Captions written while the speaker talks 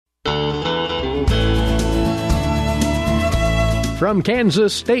from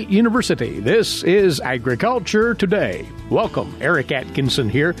Kansas State University, this is Agriculture Today. Welcome, Eric Atkinson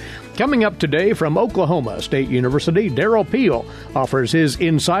here. Coming up today from Oklahoma State University, Derrell offers his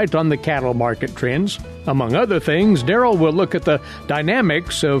insight on the cattle market trends. Among other things, Derrell will look at the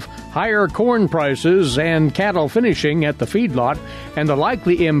dynamics of higher corn prices and cattle finishing at the feedlot and the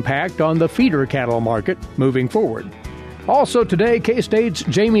likely impact on the feeder cattle market moving forward. Also today, K-State's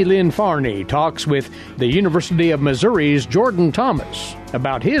Jaymelynn Farney talks with the University of Missouri's Jordan Thomas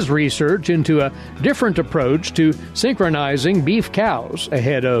about his research into a different approach to synchronizing beef cows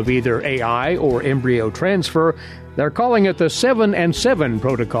ahead of either AI or embryo transfer. They're calling it the 7-and-7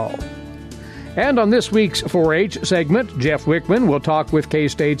 protocol. And on this week's 4-H segment, Jeff Wickman will talk with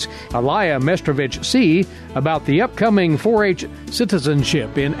K-State's Alaya Mestrovich-C about the upcoming 4-H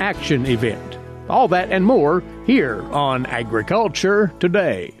Citizenship in Action event. All that and more here on Agriculture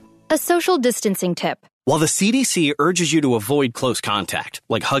Today. A social distancing tip. While the CDC urges you to avoid close contact,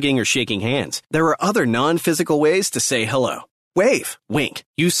 like hugging or shaking hands, there are other non-physical ways to say hello. Wave, wink,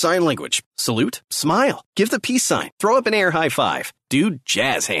 use sign language, salute, smile, give the peace sign, throw up an air high five, do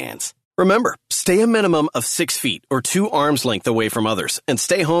jazz hands. Remember, stay a minimum of 6 feet or 2 arms length away from others and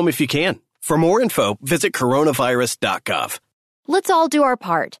stay home if you can. For more info, visit coronavirus.gov. Let's all do our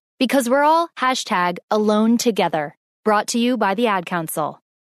part, because we're all #AloneTogether. Brought to you by the Ad Council.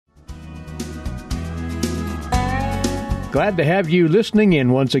 Glad to have you listening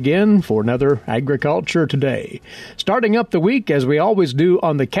in once again for another Agriculture Today. Starting up the week, as we always do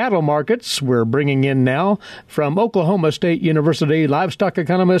on the cattle markets, we're bringing in now from Oklahoma State University livestock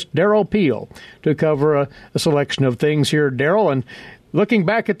economist Derrell to cover a selection of things here. Derrell, and looking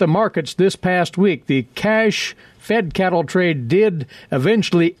back at the markets this past week, the cash fed cattle trade did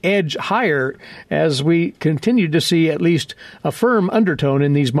eventually edge higher as we continue to see at least a firm undertone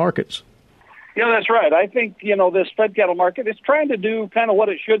in these markets. Yeah, that's right. I think, this fed cattle market is trying to do kind of what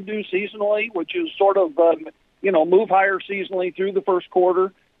it should do seasonally, which is sort of, move higher seasonally through the first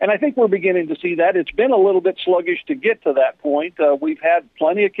quarter. And I think we're beginning to see that. It's been a little bit sluggish to get to that point. We've had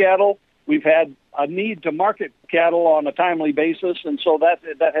plenty of cattle. We've had a need to market cattle on a timely basis, and so that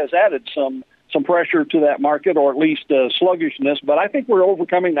has added some pressure to that market, or at least sluggishness. But I think we're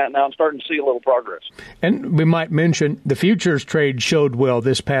overcoming that now and starting to see a little progress. And we might mention the futures trade showed well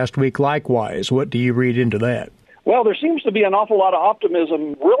this past week likewise. What do you read into that? Well, there seems to be an awful lot of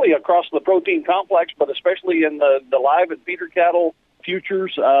optimism really across the protein complex, but especially in the live and feeder cattle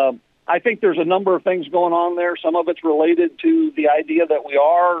futures. I think there's a number of things going on there. Some of it's related to the idea that we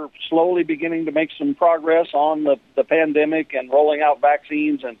are slowly beginning to make some progress on the pandemic and rolling out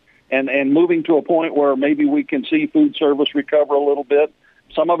vaccines and moving to a point where maybe we can see food service recover a little bit.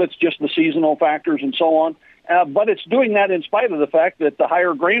 Some of it's just the seasonal factors and so on. But it's doing that in spite of the fact that the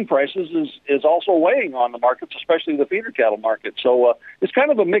higher grain prices is also weighing on the markets, especially the feeder cattle market. So it's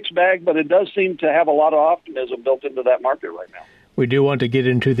kind of a mixed bag, but it does seem to have a lot of optimism built into that market right now. We do want to get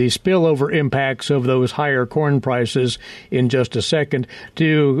into the spillover impacts of those higher corn prices in just a second.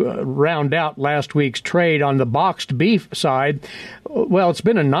 To round out last week's trade on the boxed beef side, well, it's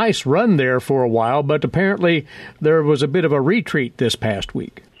been a nice run there for a while, but apparently there was a bit of a retreat this past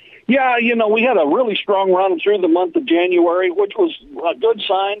week. Yeah, we had a really strong run through the month of January, which was a good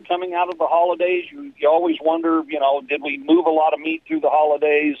sign coming out of the holidays. You always wonder, did we move a lot of meat through the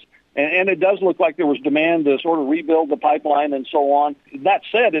holidays? And it does look like there was demand to sort of rebuild the pipeline and so on. That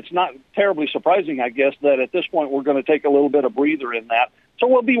said, it's not terribly surprising, I guess, that at this point we're going to take a little bit of breather in that. So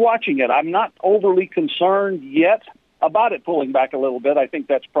we'll be watching it. I'm not overly concerned yet about it pulling back a little bit. I think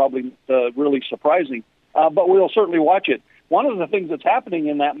that's probably really surprising. But we'll certainly watch it. One of the things that's happening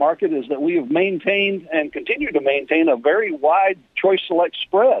in that market is that we have maintained and continue to maintain a very wide choice select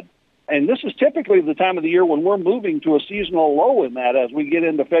spread. And this is typically the time of the year when we're moving to a seasonal low in that as we get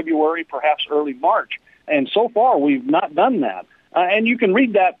into February, perhaps early March. And so far, we've not done that. And you can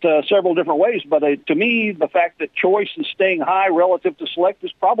read that several different ways, but to me, the fact that choice is staying high relative to select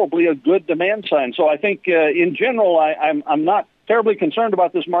is probably a good demand sign. So I think in general, I'm not terribly concerned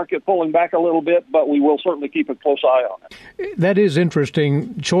about this market pulling back a little bit, but we will certainly keep a close eye on it. That is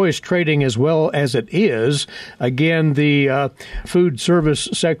interesting, choice trading as well as it is. Again, the food service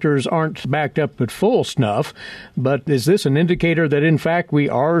sectors aren't backed up at full snuff, but is this an indicator that, in fact, we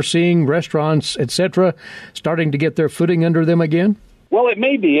are seeing restaurants, etc., starting to get their footing under them again? Well, it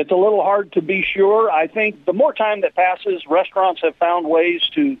may be. It's a little hard to be sure. I think the more time that passes, restaurants have found ways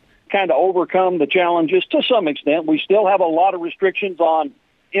to kind of overcome the challenges to some extent. We still have a lot of restrictions on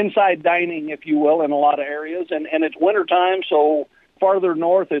inside dining, if you will, in a lot of areas, and it's wintertime, so farther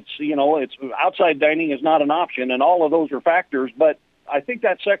north, it's outside dining is not an option, and all of those are factors. But I think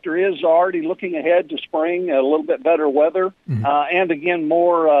that sector is already looking ahead to spring, a little bit better weather, and again,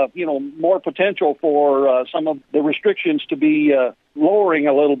 more potential for some of the restrictions to be lowering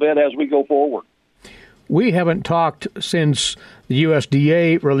a little bit as we go forward. We haven't talked since the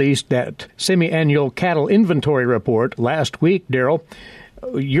USDA released that semi-annual cattle inventory report last week, Derrell.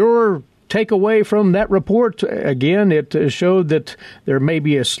 Your takeaway from that report, again, it showed that there may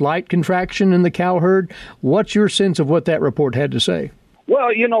be a slight contraction in the cow herd. What's your sense of what that report had to say?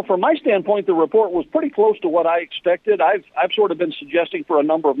 Well, from my standpoint, the report was pretty close to what I expected. I've sort of been suggesting for a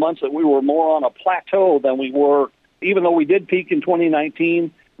number of months that we were more on a plateau than we were, even though we did peak in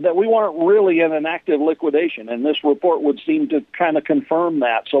 2019, that we weren't really in an active liquidation. And this report would seem to kind of confirm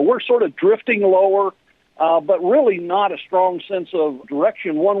that. So we're sort of drifting lower, but really not a strong sense of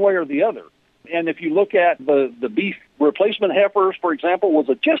direction one way or the other. And if you look at the beef replacement heifers, for example,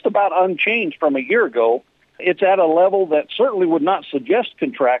 was just about unchanged from a year ago. It's at a level that certainly would not suggest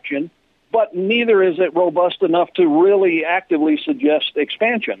contraction, but neither is it robust enough to really actively suggest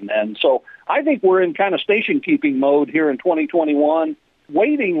expansion. And so I think we're in kind of station-keeping mode here in 2021,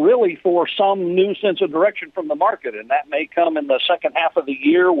 waiting really for some new sense of direction from the market. And that may come in the second half of the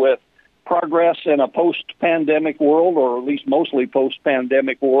year with progress in a post-pandemic world, or at least mostly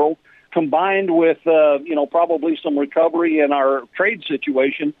post-pandemic world, combined with, probably some recovery in our trade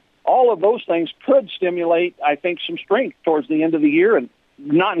situation. All of those things could stimulate, I think, some strength towards the end of the year, and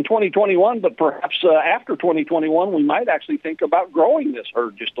not in 2021, but perhaps after 2021, we might actually think about growing this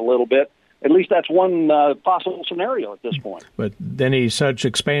herd just a little bit. At least that's one possible scenario at this point. But any such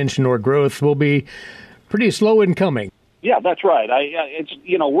expansion or growth will be pretty slow in coming. Yeah, that's right.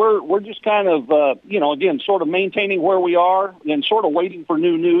 We're just kind of again sort of maintaining where we are and sort of waiting for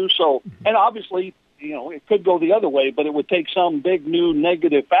new news. So, and obviously, it could go the other way, but it would take some big new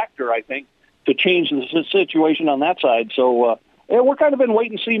negative factor, I think, to change the situation on that side. So, we're kind of in wait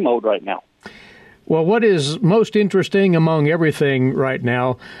and see mode right now. Well, what is most interesting among everything right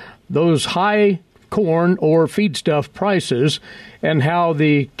now, those high corn or feedstuff prices and how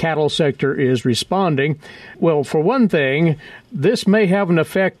the cattle sector is responding. Well, for one thing, this may have an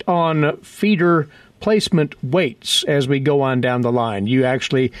effect on feeder placement weights as we go on down the line. You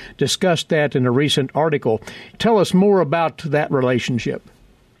actually discussed that in a recent article. Tell us more about that relationship.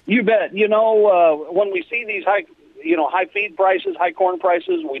 You bet. When we see these high feed prices, high corn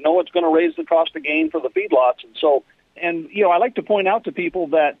prices, we know it's going to raise the cost of gain for the feedlots. And I like to point out to people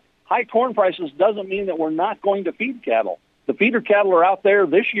that high corn prices doesn't mean that we're not going to feed cattle. The feeder cattle are out there.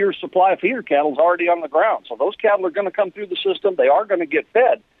 This year's supply of feeder cattle is already on the ground. So those cattle are going to come through the system. They are going to get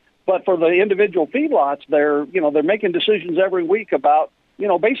fed. But for the individual feedlots, they're making decisions every week about,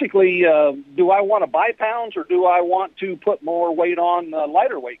 basically, do I want to buy pounds or do I want to put more weight on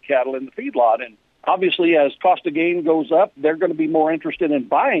lighter weight cattle in the feedlot? And obviously, as cost of gain goes up, they're going to be more interested in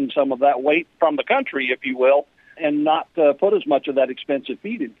buying some of that weight from the country, if you will, and not put as much of that expensive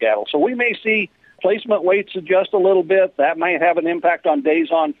feed in cattle. So we may see placement weights adjust a little bit. That might have an impact on days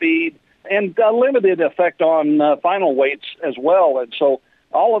on feed and a limited effect on final weights as well. And so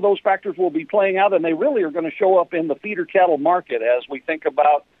all of those factors will be playing out, and they really are going to show up in the feeder cattle market as we think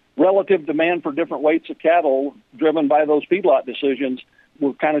about relative demand for different weights of cattle driven by those feedlot decisions.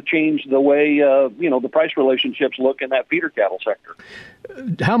 Will kind of change the way, the price relationships look in that feeder cattle sector.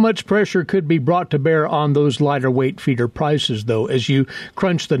 How much pressure could be brought to bear on those lighter weight feeder prices, though, as you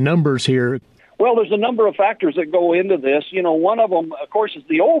crunch the numbers here? Well, there's a number of factors that go into this. One of them, of course, is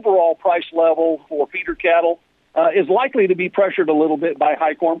the overall price level for feeder cattle is likely to be pressured a little bit by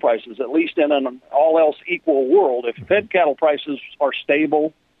high corn prices, at least in an all else equal world. If fed cattle prices are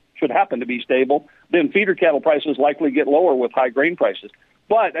stable, should happen to be stable, then feeder cattle prices likely get lower with high grain prices.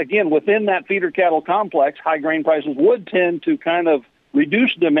 But again, within that feeder cattle complex, high grain prices would tend to kind of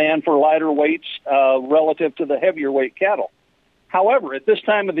reduce demand for lighter weights relative to the heavier weight cattle. However, at this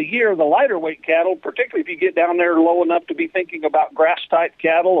time of the year, the lighter weight cattle, particularly if you get down there low enough to be thinking about grass-type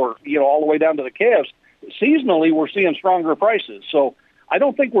cattle or, all the way down to the calves, seasonally we're seeing stronger prices. So I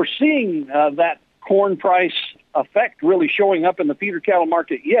don't think we're seeing that corn price effect really showing up in the feeder cattle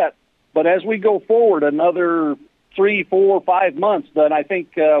market yet. But as we go forward another 3, 4, 5 months, then I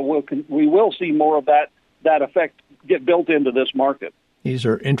think we will see more of that effect get built into this market. These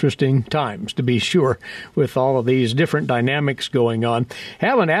are interesting times, to be sure, with all of these different dynamics going on.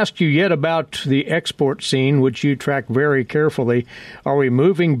 Haven't asked you yet about the export scene, which you track very carefully. Are we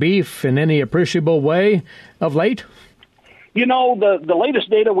moving beef in any appreciable way of late? The latest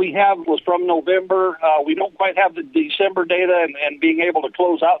data we have was from November. We don't quite have the December data and being able to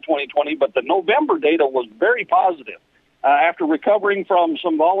close out 2020, but the November data was very positive. After recovering from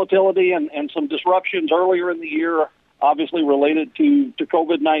some volatility and some disruptions earlier in the year, obviously related to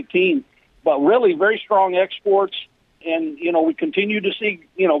COVID-19. But really very strong exports. And, we continue to see,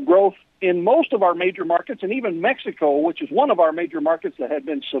 growth in most of our major markets, and even Mexico, which is one of our major markets that had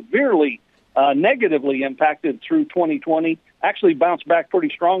been severely negatively impacted through 2020, actually bounced back pretty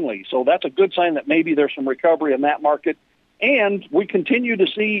strongly. So that's a good sign that maybe there's some recovery in that market. And we continue to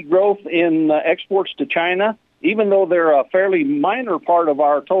see growth in exports to China, even though they're a fairly minor part of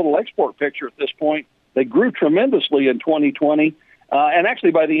our total export picture at this point. They grew tremendously in 2020. And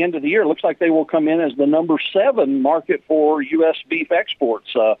actually, by the end of the year, it looks like they will come in as the number 7 market for U.S. beef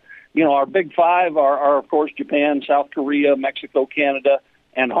exports. Our big 5 are, of course, Japan, South Korea, Mexico, Canada,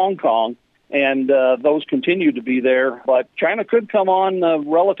 and Hong Kong. And those continue to be there. But China could come on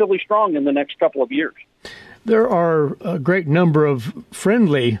relatively strong in the next couple of years. There are a great number of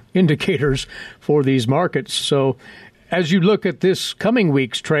friendly indicators for these markets. So as you look at this coming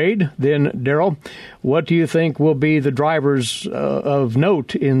week's trade, then, Derrell, what do you think will be the drivers of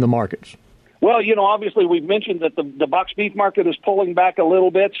note in the markets? Well, obviously we've mentioned that the box beef market is pulling back a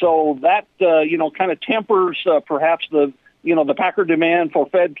little bit, so that, kind of tempers perhaps the packer demand for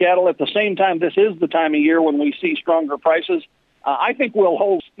fed cattle. At the same time, this is the time of year when we see stronger prices. I think we'll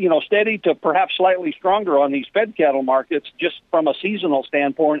hold, steady to perhaps slightly stronger on these fed cattle markets just from a seasonal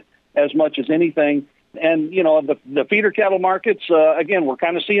standpoint as much as anything. And, the feeder cattle markets, again, we're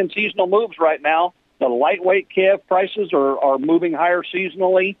kind of seeing seasonal moves right now. The lightweight calf prices are moving higher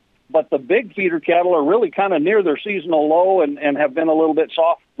seasonally, but the big feeder cattle are really kind of near their seasonal low and have been a little bit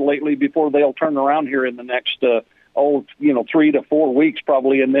soft lately before they'll turn around here in the next, 3 to 4 weeks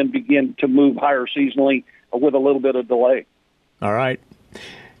probably, and then begin to move higher seasonally with a little bit of delay. All right.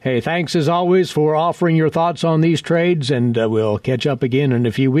 Hey, thanks as always for offering your thoughts on these trades, and we'll catch up again in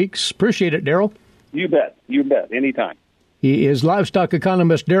a few weeks. Appreciate it, Derrell. You bet. Anytime. He is livestock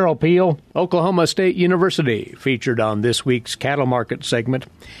economist Derrell Peel, Oklahoma State University, featured on this week's cattle market segment.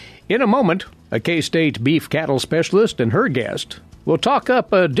 In a moment, a K-State beef cattle specialist and her guest will talk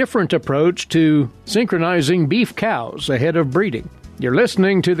up a different approach to synchronizing beef cows ahead of breeding. You're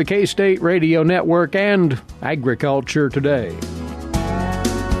listening to the K-State Radio Network and Agriculture Today.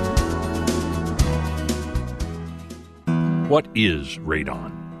 What is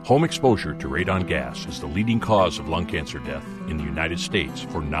radon? Home exposure to radon gas is the leading cause of lung cancer death in the United States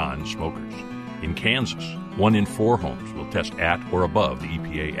for non-smokers. In Kansas, 1 in 4 homes will test at or above the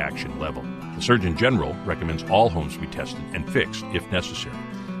EPA action level. The Surgeon General recommends all homes be tested and fixed if necessary.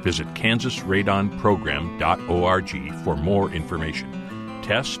 Visit kansasradonprogram.org for more information.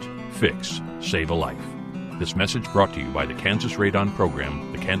 Test, fix, save a life. This message brought to you by the Kansas Radon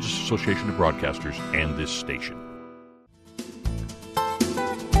Program, the Kansas Association of Broadcasters, and this station.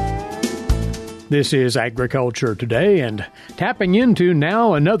 This is Agriculture Today, and tapping into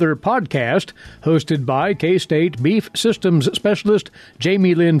now another podcast hosted by K-State Beef Systems Specialist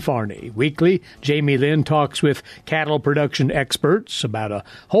Jaymelynn Farney. Weekly, Jaymelynn talks with cattle production experts about a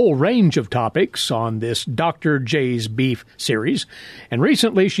whole range of topics on this Dr. J's Beef series. And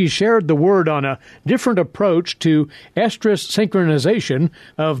recently she shared the word on a different approach to estrus synchronization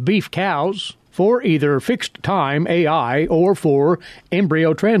of beef cows for either fixed-time AI or for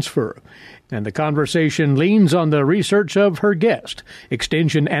embryo transfer. And the conversation leans on the research of her guest,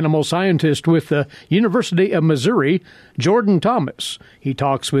 extension animal scientist with the University of Missouri, Jordan Thomas. He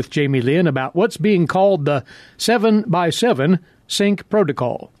talks with Jaymelynn about what's being called the 7x7 sync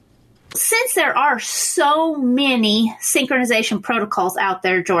protocol. Since there are so many synchronization protocols out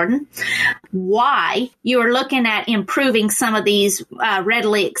there, Jordan, why you are looking at improving some of these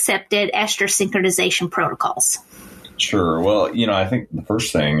readily accepted estrus synchronization protocols? Sure. Well, I think the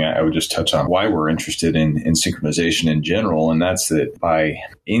first thing I would just touch on why we're interested in synchronization in general, and that's that by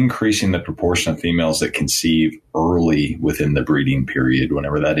increasing the proportion of females that conceive early within the breeding period,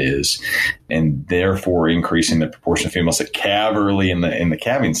 whenever that is, and therefore increasing the proportion of females that calve early in the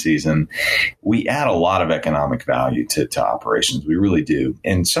calving season, we add a lot of economic value to operations. We really do.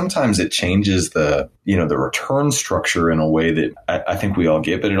 And sometimes it changes the return structure in a way that I think we all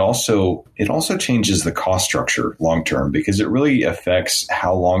get, but it also changes the cost structure long term because it really affects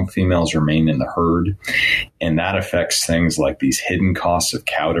how long females remain in the herd. And that affects things like these hidden costs of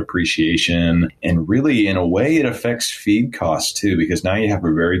cow depreciation. And really, in a way, it affects feed costs too, because now you have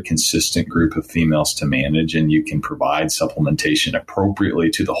a very consistent group of females to manage and you can provide supplementation appropriately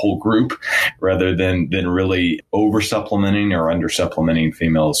to the whole group rather than really over supplementing or under supplementing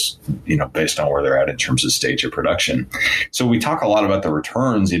females, based on where they're at in terms of stage of production. So we talk a lot about the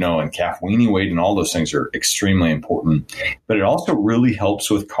returns, and calf weaning weight and all those things are extremely important important. But it also really helps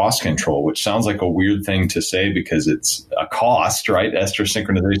with cost control, which sounds like a weird thing to say because it's a cost, right? Estrus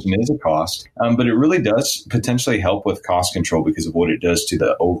synchronization is a cost. But it really does potentially help with cost control because of what it does to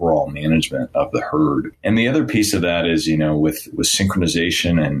the overall management of the herd. And the other piece of that is, with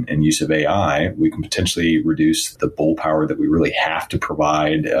synchronization and use of AI, we can potentially reduce the bull power that we really have to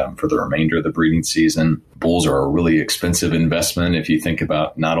provide for the remainder of the breeding season. Bulls are a really expensive investment if you think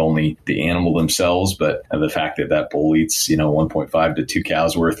about not only the animal themselves, but the fact that bull eats, 1.5 to 2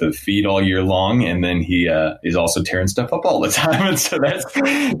 cows worth of feed all year long. And then he is also tearing stuff up all the time. And so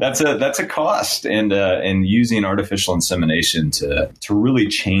that's a cost. And using artificial insemination to really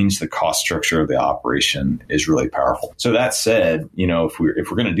change the cost structure of the operation is really powerful. So that said, if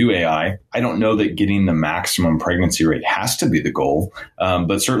we're going to do AI, I don't know that getting the maximum pregnancy rate has to be the goal.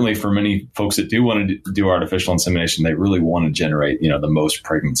 But certainly for many folks that do want to do artificial insemination, they really want to generate, the most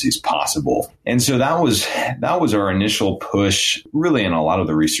pregnancies possible. And so that was our initial push really in a lot of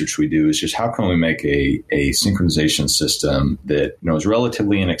the research we do is just how can we make a synchronization system that, is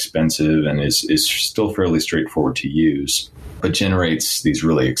relatively inexpensive and is still fairly straightforward to use, but generates these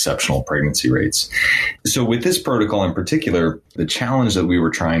really exceptional pregnancy rates. So with this protocol in particular, the challenge that we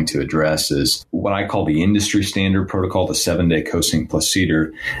were trying to address is what I call the industry standard protocol, the 7-day co-sync plus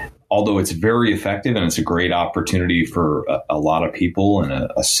CEDAR. Although it's very effective and it's a great opportunity for a lot of people and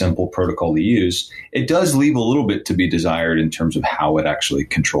a simple protocol to use, it does leave a little bit to be desired in terms of how it actually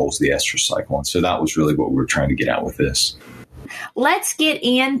controls the estrus cycle. And so that was really what we were trying to get at with this. Let's get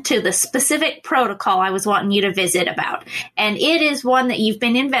into the specific protocol I was wanting you to visit about. And it is one that you've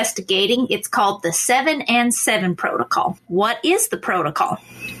been investigating. It's called the 7-and-7 protocol. What is the protocol?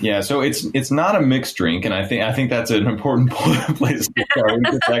 Yeah, so it's not a mixed drink, and I think that's an important place to start. We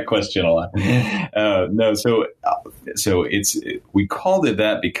get that question a lot. We called it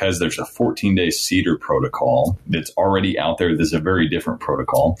that because there's a 14-day CEDAR protocol that's already out there. This is a very different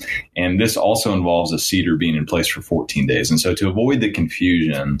protocol, and this also involves a CEDAR being in place for 14 days. And so to avoid the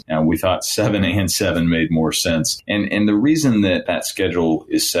confusion, we thought 7-and-7 made more sense. And the reason that schedule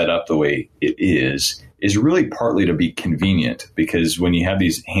is set up the way it is really partly to be convenient, because when you have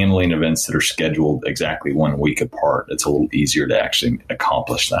these handling events that are scheduled exactly 1 week apart, it's a little easier to actually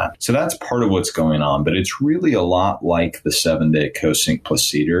accomplish that. So that's part of what's going on, but it's really a lot like the 7-day co-sync plus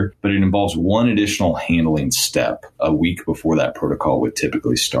CEDAR, but it involves one additional handling step a week before that protocol would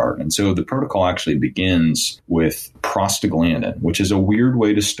typically start. And so the protocol actually begins with prostaglandin, which is a weird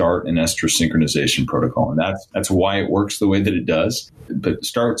way to start an estrus synchronization protocol. And that's why it works the way that it does. But it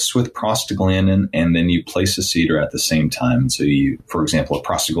starts with prostaglandin, and then you place a CEDAR at the same time. So you, for example, a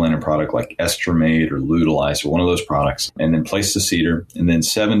prostaglandin product like Estromate or Lutalize or one of those products, and then place the CEDAR. And then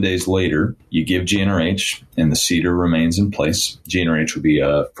 7 days later, you give GnRH, and the CEDAR remains in place. GnRH would be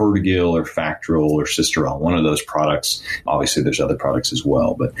a Fertigil or Factoril or Cisterol, one of those products. Obviously, there's other products as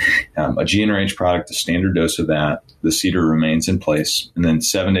well, but a GnRH product, a standard dose of that, the CEDAR remains in place. And then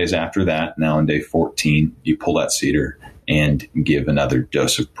 7 days after that, now on day 14, you pull that CEDAR and give another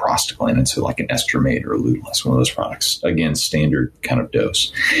dose of prostaglandin, so like an Estromate or a Lutalize, one of those products. Again, standard kind of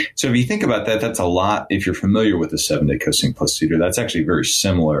dose. So if you think about that, that's a lot. If you're familiar with the 7-day co-sync plus CEDAR, that's actually very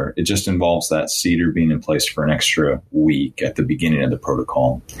similar. It just involves that CEDAR being in place for an extra week at the beginning of the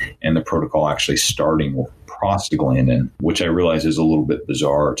protocol, and the protocol actually starting with prostaglandin, which I realize is a little bit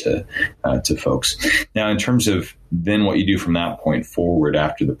bizarre to folks. Now, in terms of then what you do from that point forward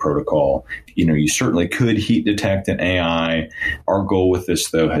after the protocol, you certainly could heat detect an AI. Our goal with this,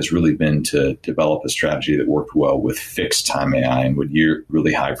 though, has really been to develop a strategy that worked well with fixed time AI and would yield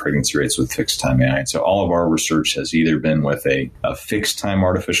really high pregnancy rates with fixed time AI. So all of our research has either been with a fixed time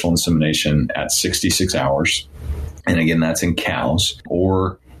artificial insemination at 66 hours, and again, that's in cows,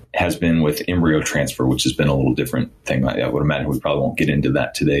 or has been with embryo transfer, which has been a little different thing. I would imagine we probably won't get into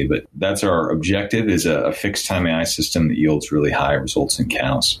that today, but that's our objective, is a fixed time AI system that yields really high results in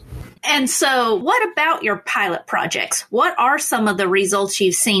cows. And so what about your pilot projects? What are some of the results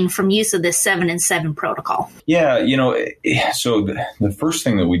you've seen from use of this 7-and-7 protocol? Yeah, so the first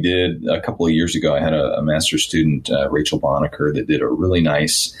thing that we did a couple of years ago, I had a master's student, Rachel Bonaker, that did a really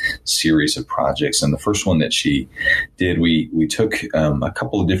nice series of projects. And the first one that she did, we took a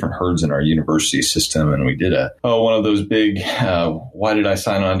couple of different herds in our university system, and we did one of those big, why did I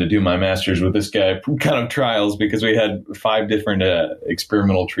sign on to do my master's with this guy kind of trials, because we had 5 different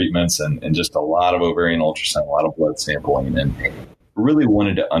experimental treatments and just a lot of ovarian ultrasound, a lot of blood sampling, and really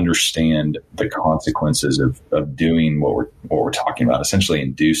wanted to understand the consequences of doing what we're talking about, essentially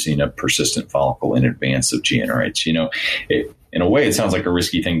inducing a persistent follicle in advance of GnRH. in a way, it sounds like a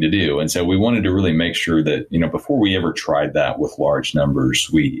risky thing to do. And so we wanted to really make sure that, before we ever tried that with large numbers,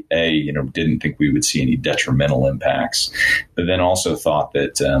 we, didn't think we would see any detrimental impacts, but then also thought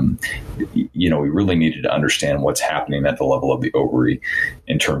that, we really needed to understand what's happening at the level of the ovary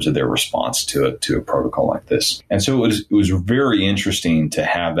in terms of their response to a protocol like this. And so it was very interesting to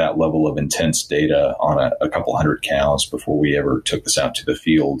have that level of intense data on a couple hundred cows before we ever took this out to the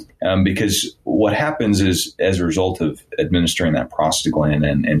field. Because what happens is, as a result of administering that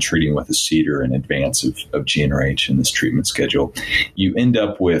prostaglandin and treating with a CEDAR in advance of GnRH in this treatment schedule, you end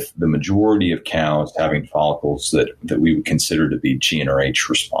up with the majority of cows having follicles that we would consider to be GnRH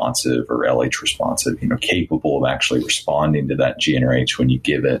responsive or LH responsive, capable of actually responding to that GnRH when you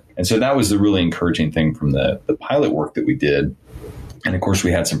give it. And so that was the really encouraging thing from the pilot work that we did. And of course,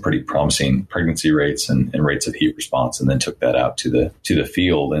 we had some pretty promising pregnancy rates and rates of heat response, and then took that out to the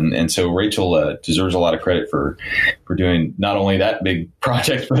field. And so Rachel deserves a lot of credit for doing not only that big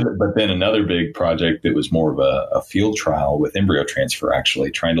project, but then another big project that was more of a field trial with embryo transfer,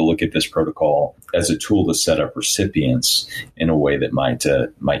 actually trying to look at this protocol as a tool to set up recipients in a way that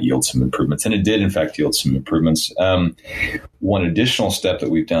might yield some improvements. And it did, in fact, yield some improvements. One additional step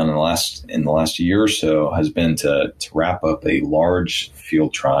that we've done in the last year or so has been to wrap up a large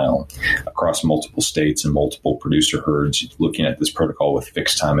field trial across multiple states and multiple producer herds, looking at this protocol with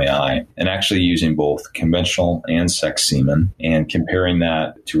fixed time AI and actually using both conventional and sex semen and comparing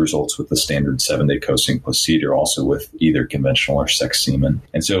that to results with the standard 7-day co-sync plus CEDAR, also with either conventional or sex semen.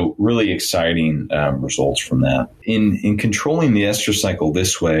 And so really exciting results from that. In controlling the estrus cycle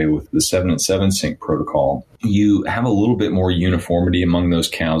this way with the 7 and 7 sync protocol, you have a little bit more uniformity among those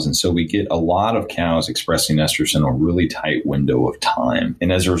cows. And so we get a lot of cows expressing estrus in a really tight window of time.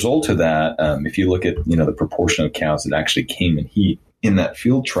 And as a result of that, if you look at, the proportion of cows that actually came in heat in that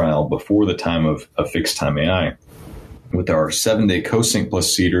field trial before the time of fixed time AI, with our 7-day co-sync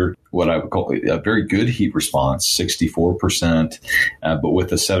plus CEDAR, what I would call a very good heat response, 64%. But with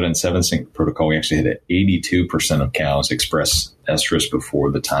the 7 and 7 sync protocol, we actually had 82% of cows express estrus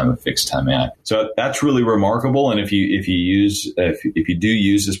before the time of fixed time AI. So that's really remarkable. And if you do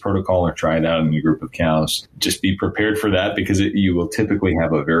use this protocol or try it out in a group of cows, just be prepared for that, because you will typically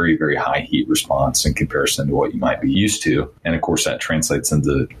have a very, very high heat response in comparison to what you might be used to. And of course, that translates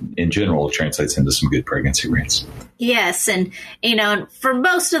into some good pregnancy rates. Yes. And, for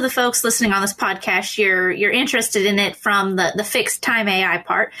most of the folks listening on this podcast, you're interested in it from the fixed time AI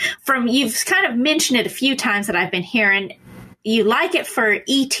part. You've kind of mentioned it a few times that I've been hearing. You like it for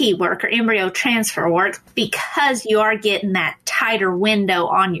ET work or embryo transfer work because you are getting that tighter window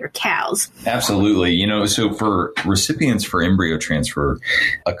on your cows. Absolutely. So for recipients for embryo transfer,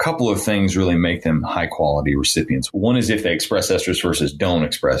 a couple of things really make them high quality recipients. One is if they express estrus versus don't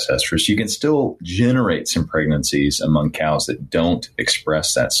express estrus, you can still generate some pregnancies among cows that don't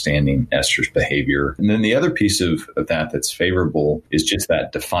express that standing estrus behavior. And then the other piece of that that's favorable is just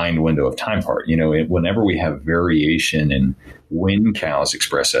that defined window of time part. Whenever we have variation in when cows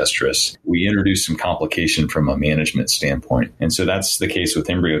express estrus, we introduce some complication from a management standpoint. And so that's the case with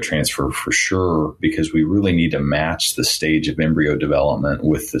embryo transfer for sure, because we really need to match the stage of embryo development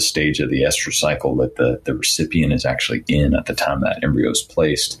with the stage of the estrus cycle that the recipient is actually in at the time that embryo is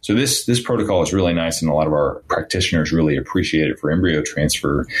placed. So this protocol is really nice, and a lot of our practitioners really appreciate it for embryo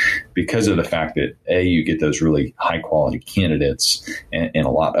transfer because of the fact that you get those really high quality candidates and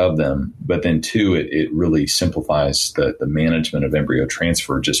a lot of them, but then two, it really simplifies the management of embryo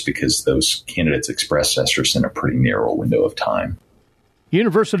transfer, just because those candidates express estrus in a pretty narrow window of time.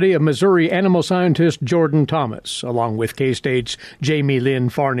 University of Missouri animal scientist Jordan Thomas, along with K-State's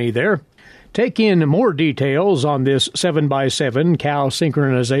Jaymelynn Farney there, take in more details on this 7x7 cow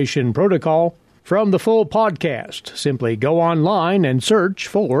synchronization protocol from the full podcast. Simply go online and search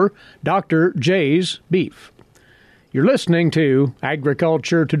for Dr. J's Beef. You're listening to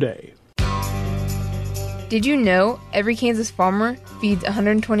Agriculture Today. Did you know every Kansas farmer feeds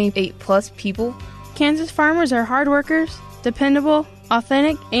 128 plus people? Kansas farmers are hard workers, dependable,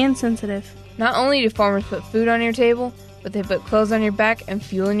 authentic, and sensitive. Not only do farmers put food on your table, but they put clothes on your back and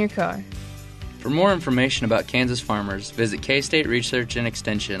fuel in your car. For more information about Kansas farmers, visit K-State Research and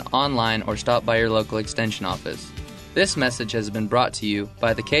Extension online or stop by your local extension office. This message has been brought to you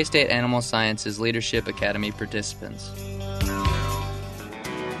by the K-State Animal Sciences Leadership Academy participants.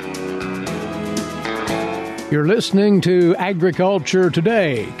 You're listening to Agriculture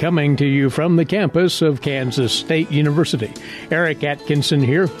Today, coming to you from the campus of Kansas State University. Eric Atkinson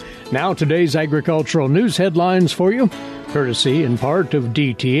here. Now today's agricultural news headlines for you, courtesy in part of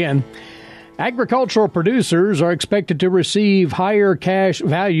DTN. Agricultural producers are expected to receive higher cash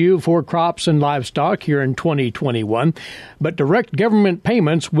value for crops and livestock here in 2021, but direct government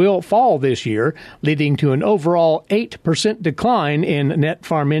payments will fall this year, leading to an overall 8% decline in net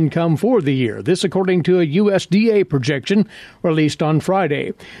farm income for the year. This according to a USDA projection released on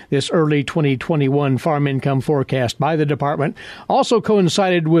Friday. This early 2021 farm income forecast by the department also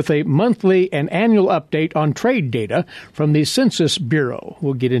coincided with a monthly and annual update on trade data from the Census Bureau.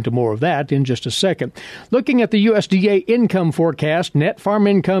 We'll get into more of that in just a second. Looking at the USDA income forecast, net farm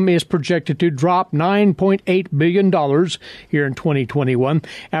income is projected to drop $9.8 billion here in 2021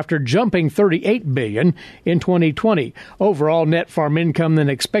 after jumping $38 billion in 2020. Overall net farm income then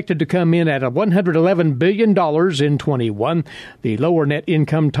expected to come in at $111 billion in 21. The lower net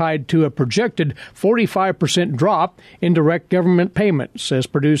income tied to a projected 45% drop in direct government payments as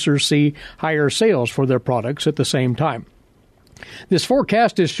producers see higher sales for their products at the same time. This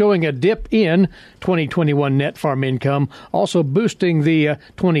forecast is showing a dip in 2021 net farm income, also boosting the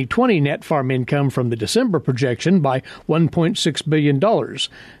 2020 net farm income from the December projection by $1.6 billion.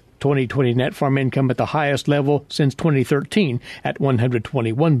 2020 net farm income at the highest level since 2013 at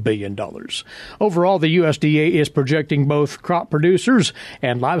 $121 billion. Overall, the USDA is projecting both crop producers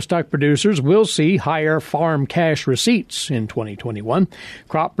and livestock producers will see higher farm cash receipts in 2021.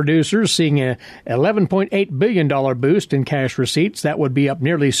 Crop producers seeing a $11.8 billion boost in cash receipts. That would be up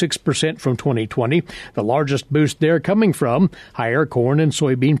nearly 6% from 2020. The largest boost there coming from higher corn and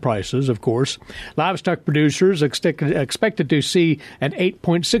soybean prices, of course. Livestock producers expected to see an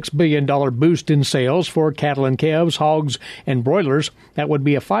 $8.6 billion boost in sales for cattle and calves, hogs, and broilers. That would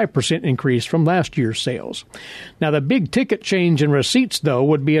be a 5% increase from last year's sales. Now, the big ticket change in receipts, though,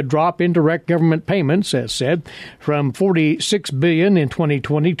 would be a drop in direct government payments, as said, from $46 billion in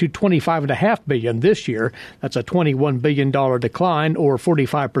 2020 to $25.5 billion this year. That's a $21 billion decline, or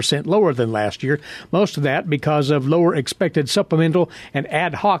 45% lower than last year. Most of that because of lower expected supplemental and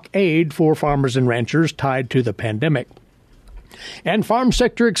ad hoc aid for farmers and ranchers tied to the pandemic. And farm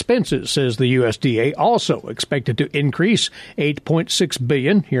sector expenses, says the USDA, also expected to increase $8.6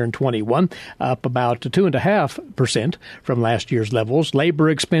 billion here in 21, up about 2.5% from last year's levels. Labor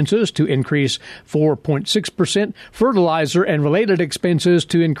expenses to increase 4.6%. Fertilizer and related expenses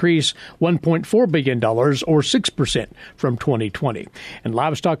to increase $1.4 billion, or 6% from 2020. And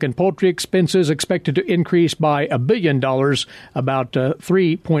livestock and poultry expenses expected to increase by $1 billion, about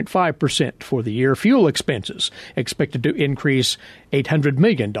 3.5% for the year. Fuel expenses expected to increase $800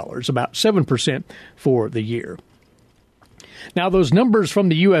 million, about 7% for the year. Now, those numbers from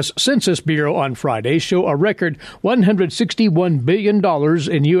the U.S. Census Bureau on Friday show a record $161 billion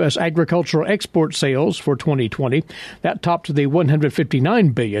in U.S. agricultural export sales for 2020. That topped the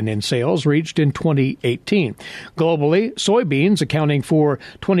 $159 billion in sales reached in 2018. Globally, soybeans accounting for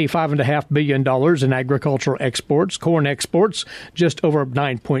 $25.5 billion in agricultural exports, corn exports just over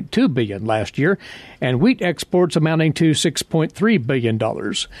 $9.2 billion last year, and wheat exports amounting to $6.3 billion.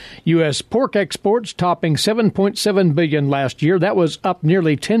 U.S. pork exports topping $7.7 billion last year. That was up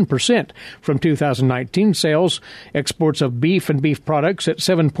nearly 10% from 2019 sales. Exports of beef and beef products at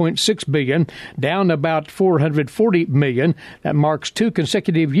 $7.6 billion, down about $440 million. That marks 2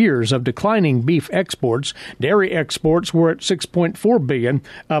 consecutive years of declining beef exports. Dairy exports were at $6.4 billion,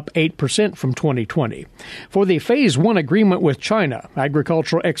 up 8% from 2020. For the Phase 1 agreement with China,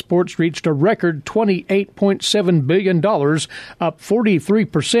 agricultural exports reached a record $28.7 billion, up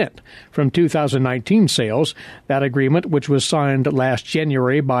 43% from 2019 sales. That agreement, which was signed last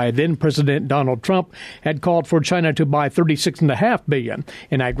January by then-President Donald Trump, had called for China to buy $36.5 billion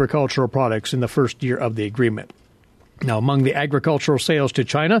in agricultural products in the first year of the agreement. Now, among the agricultural sales to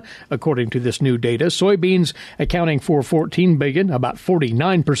China, according to this new data, soybeans accounting for $14 billion, about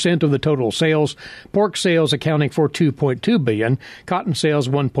 49% of the total sales, pork sales accounting for $2.2 billion, cotton sales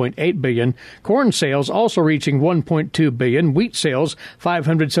 $1.8 billion, corn sales also reaching $1.2 billion, wheat sales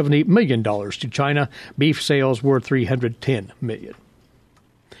 $570 million to China, beef sales were $310 million.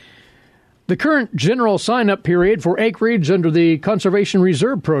 The current general sign-up period for acreage under the Conservation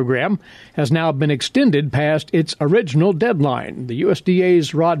Reserve Program has now been extended past its original deadline. The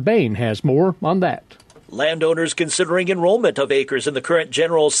USDA's Rod Bain has more on that. Landowners considering enrollment of acres in the current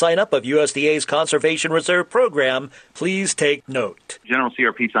general sign-up of USDA's Conservation Reserve Program, please take note. General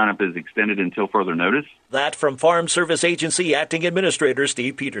CRP sign-up is extended until further notice. That from Farm Service Agency Acting Administrator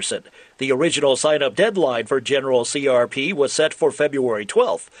Steve Peterson. The original sign-up deadline for General CRP was set for February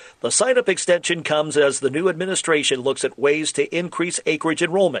 12th. The sign-up extension comes as the new administration looks at ways to increase acreage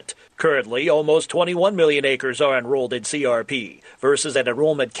enrollment. Currently, almost 21 million acres are enrolled in CRP versus an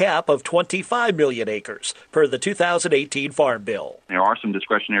enrollment cap of 25 million acres per the 2018 Farm Bill. There are some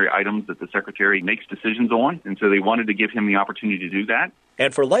discretionary items that the Secretary makes decisions on, and so they wanted to give him the opportunity to do that.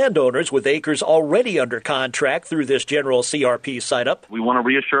 And for landowners with acres already under contract through this general CRP sign-up, we want to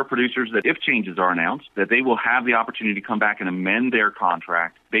reassure producers that if changes are announced, that they will have the opportunity to come back and amend their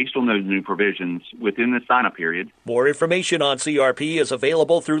contract based on those new provisions within the sign-up period. More information on CRP is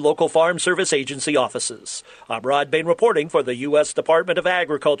available through local Farm Service Agency offices. I'm Rod Bain reporting for the U.S. Department of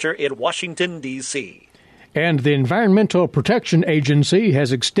Agriculture in Washington, D.C. And the Environmental Protection Agency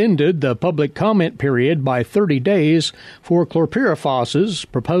has extended the public comment period by 30 days for chlorpyrifos's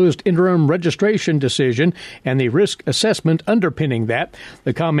proposed interim registration decision and the risk assessment underpinning that.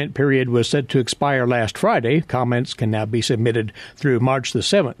 The comment period was set to expire last Friday. Comments can now be submitted through March the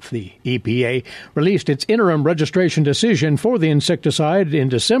 7th. The EPA released its interim registration decision for the insecticide in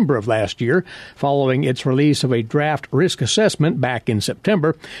December of last year, following its release of a draft risk assessment back in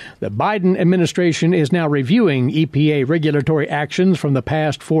September. The Biden administration is now reviewing EPA regulatory actions from the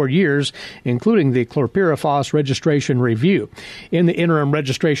past 4 years, including the chlorpyrifos registration review. In the interim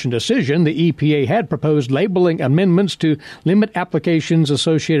registration decision, the EPA had proposed labeling amendments to limit applications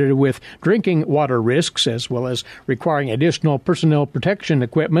associated with drinking water risks, as well as requiring additional personnel protection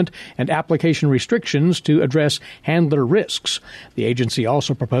equipment and application restrictions to address handler risks. The agency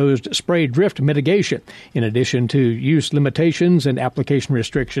also proposed spray drift mitigation, in addition to use limitations and application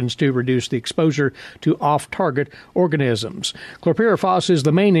restrictions to reduce the exposure to off-target organisms. Chlorpyrifos is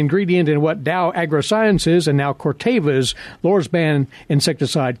the main ingredient in what Dow AgroSciences and now Corteva's Lorsban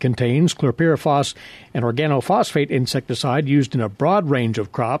insecticide contains. Chlorpyrifos, an organophosphate insecticide used in a broad range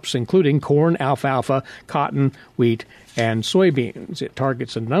of crops, including corn, alfalfa, cotton, wheat, and soybeans. It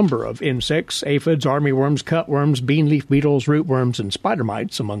targets a number of insects, aphids, armyworms, cutworms, bean leaf beetles, rootworms, and spider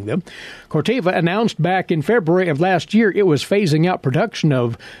mites among them. Corteva announced back in February of last year it was phasing out production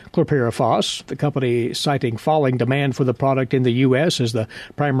of chlorpyrifos, the company citing falling demand for the product in the U.S. as the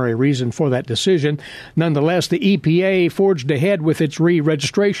primary reason for that decision. Nonetheless, the EPA forged ahead with its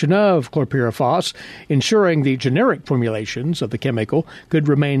re-registration of chlorpyrifos, ensuring the generic formulations of the chemical could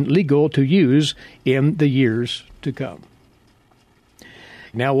remain legal to use in the years to come.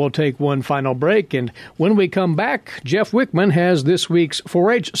 Now we'll take one final break, and when we come back, Jeff Wickman has this week's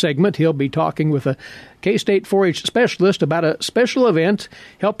 4-H segment. He'll be talking with a K-State 4-H specialist about a special event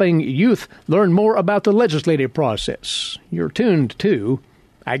helping youth learn more about the legislative process. You're tuned to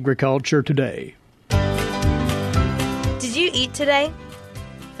Agriculture Today. Did you eat today?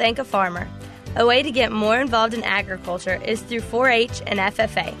 Thank a farmer. A way to get more involved in agriculture is through 4-H and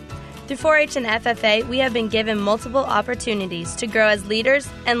FFA. Through 4-H and FFA, we have been given multiple opportunities to grow as leaders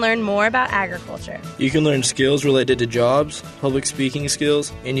and learn more about agriculture. You can learn skills related to jobs, public speaking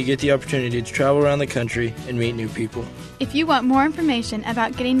skills, and you get the opportunity to travel around the country and meet new people. If you want more information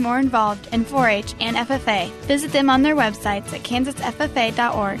about getting more involved in 4-H and FFA, visit them on their websites at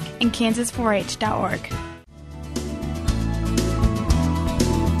kansasffa.org and kansas4h.org.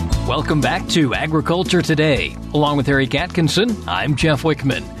 Welcome back to Agriculture Today. Along with Eric Atkinson, I'm Jeff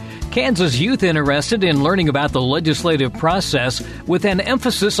Wickman. Kansas youth interested in learning about the legislative process with an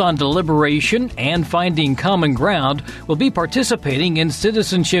emphasis on deliberation and finding common ground will be participating in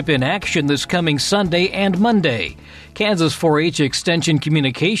Citizenship in Action this coming Sunday and Monday. Kansas 4-H Extension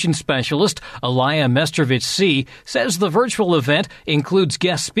Communications Specialist Alaya Mestrovich-C says the virtual event includes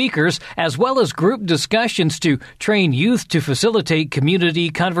guest speakers as well as group discussions to train youth to facilitate community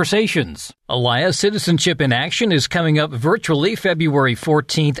conversations. Alaya, Citizenship in Action is coming up virtually February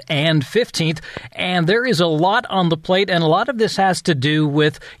 14th and 15th, and there is a lot on the plate, and a lot of this has to do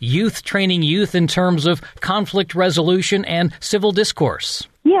with youth, training youth in terms of conflict resolution and civil discourse.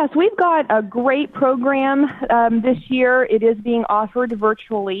 Yes, we've got a great program this year. It is being offered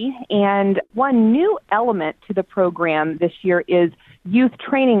virtually, and one new element to the program this year is youth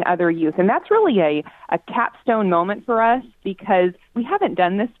training other youth. And that's really a capstone moment for us because we haven't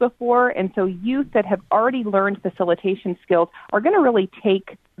done this before, and so youth that have already learned facilitation skills are going to really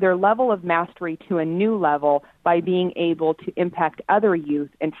take their level of mastery to a new level by being able to impact other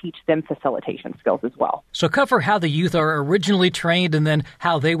youth and teach them facilitation skills as well. So cover how the youth are originally trained and then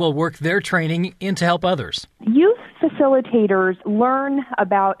how they will work their training in to help others. Youth facilitators learn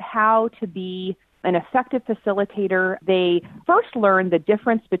about how to be an effective facilitator, they first learn the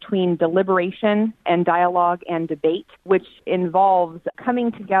difference between deliberation and dialogue and debate, which involves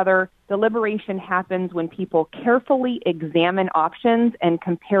coming together. Deliberation happens when people carefully examine options and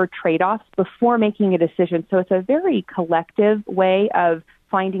compare trade-offs before making a decision. So it's a very collective way of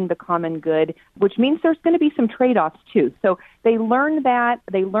finding the common good, which means there's going to be some trade-offs too. So they learn that.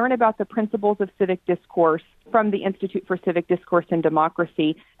 They learn about the principles of civic discourse from the Institute for Civic Discourse and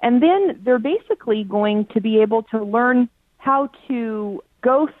Democracy. And then they're basically going to be able to learn how to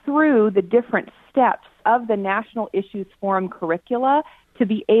go through the different steps of the National Issues Forum curricula to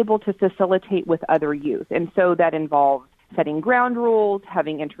be able to facilitate with other youth. And so that involves setting ground rules,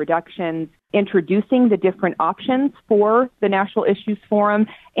 having introductions, introducing the different options for the National Issues Forum,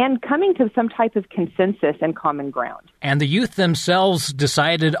 and coming to some type of consensus and common ground. And the youth themselves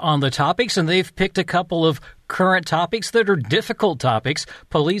decided on the topics, and they've picked a couple of current topics that are difficult topics,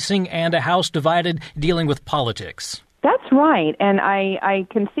 policing and a house divided, dealing with politics. That's right, and I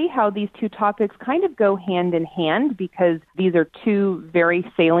can see how these two topics kind of go hand in hand because these are two very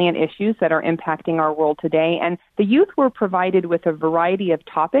salient issues that are impacting our world today. And the youth were provided with a variety of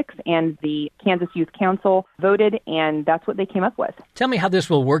topics, and the Kansas Youth Council voted, and that's what they came up with. Tell me how this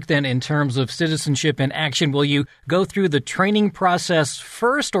will work then in terms of citizenship in action. Will you go through the training process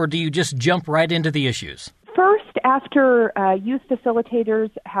first, or do you just jump right into the issues? First, after youth facilitators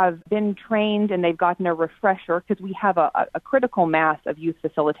have been trained and they've gotten a refresher, because we have a critical mass of youth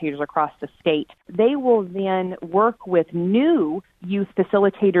facilitators across the state, they will then work with new youth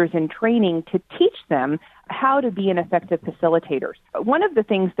facilitators in training to teach them how to be an effective facilitator. One of the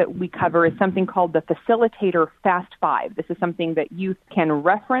things that we cover is something called the Facilitator Fast Five. This is something that youth can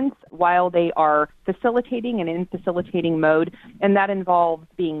reference while they are facilitating and in facilitating mode, and that involves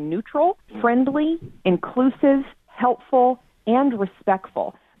being neutral, friendly, inclusive, helpful, and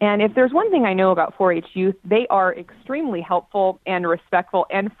respectful. And if there's one thing I know about 4-H youth, they are extremely helpful and respectful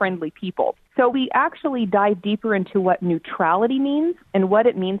and friendly people. So we actually dive deeper into what neutrality means and what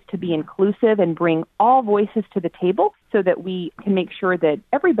it means to be inclusive and bring all voices to the table so that we can make sure that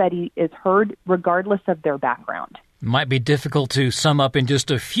everybody is heard regardless of their background. Might be difficult to sum up in just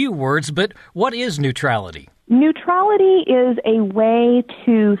a few words, but what is neutrality? Neutrality is a way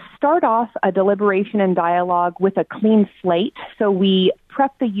to start off a deliberation and dialogue with a clean slate. So we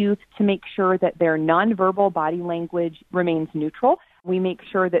prep the youth to make sure that their nonverbal body language remains neutral. We make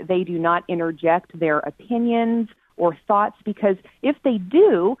sure that they do not interject their opinions or thoughts, because if they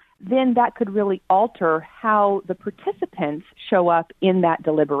do, then that could really alter how the participants show up in that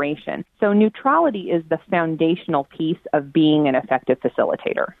deliberation. So neutrality is the foundational piece of being an effective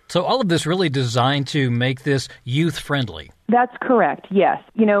facilitator. So all of this really designed to make this youth-friendly. That's correct, yes.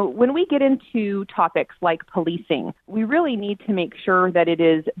 You know, when we get into topics like policing, we really need to make sure that it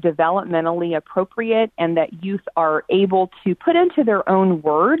is developmentally appropriate and that youth are able to put into their own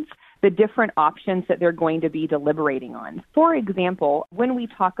words the different options that they're going to be deliberating on. For example, when we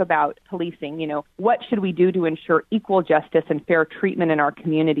talk about policing, you know, what should we do to ensure equal justice and fair treatment in our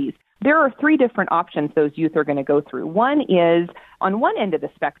communities? There are three different options those youth are going to go through. One is, on one end of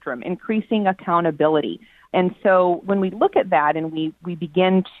the spectrum, increasing accountability. And so when we look at that and we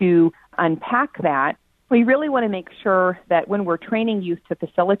begin to unpack that, we really want to make sure that when we're training youth to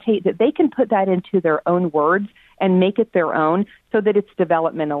facilitate, that they can put that into their own words and make it their own so that it's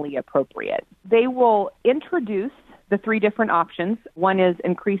developmentally appropriate. They will introduce the three different options. One is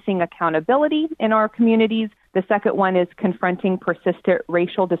increasing accountability in our communities. The second one is confronting persistent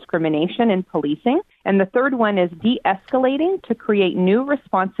racial discrimination in policing. And the third one is de-escalating to create new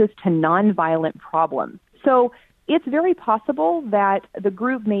responses to nonviolent problems. So it's very possible that the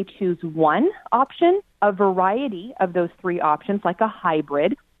group may choose one option, a variety of those three options, like a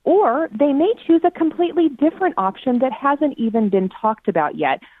hybrid, or they may choose a completely different option that hasn't even been talked about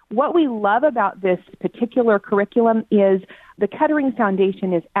yet. What we love about this particular curriculum is the Kettering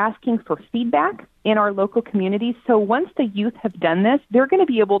Foundation is asking for feedback in our local communities. So once the youth have done this, they're going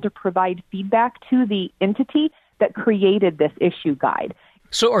to be able to provide feedback to the entity that created this issue guide.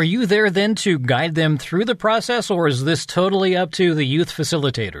 So are you there then to guide them through the process, or is this totally up to the youth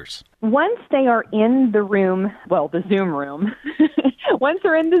facilitators? Once they are in the room, well, the Zoom room, once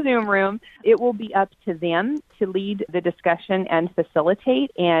they're in the Zoom room, it will be up to them to lead the discussion and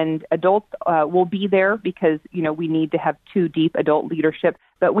facilitate, and adults will be there because, you know, we need to have two deep adult leadership,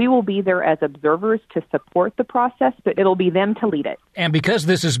 but we will be there as observers to support the process, but it'll be them to lead it. And because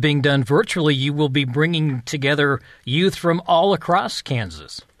this is being done virtually, you will be bringing together youth from all across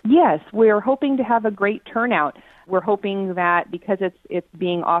Kansas. Yes, we're hoping to have a great turnout. we're hoping that because it's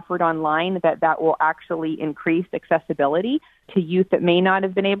being offered online, that will actually increase accessibility to youth that may not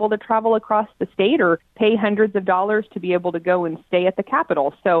have been able to travel across the state or pay hundreds of dollars to be able to go and stay at the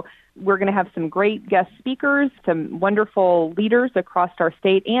Capitol. So we're going to have some great guest speakers, some wonderful leaders across our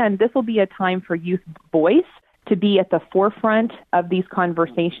state, and this will be a time for youth voice to be at the forefront of these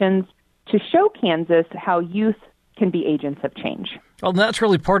conversations to show Kansas how youth can be agents of change. Well, that's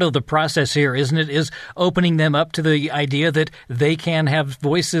really part of the process here, isn't it? Is opening them up to the idea that they can have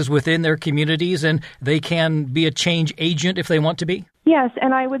voices within their communities and they can be a change agent if they want to be? Yes,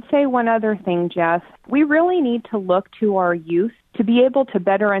 and I would say one other thing, Jeff. We really need to look to our youth to be able to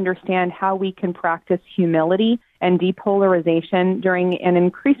better understand how we can practice humility and depolarization during an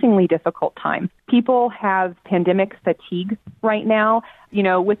increasingly difficult time. People have pandemic fatigue right now. You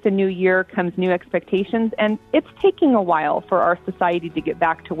know, with the new year comes new expectations, and it's taking a while for our society to get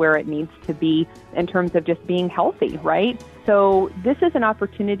back to where it needs to be in terms of just being healthy, right? So this is an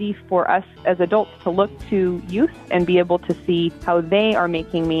opportunity for us as adults to look to youth and be able to see how they are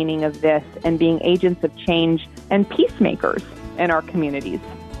making meaning of this and being agents of change and peacemakers in our communities.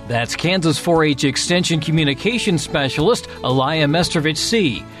 That's Kansas 4-H Extension Communications Specialist Alaya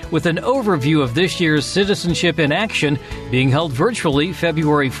Mestrovich-C with an overview of this year's Citizenship in Action being held virtually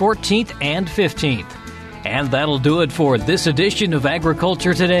February 14th and 15th. And that'll do it for this edition of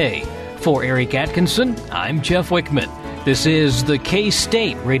Agriculture Today. For Eric Atkinson, I'm Jeff Wickman. This is the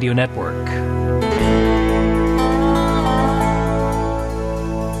K-State Radio Network.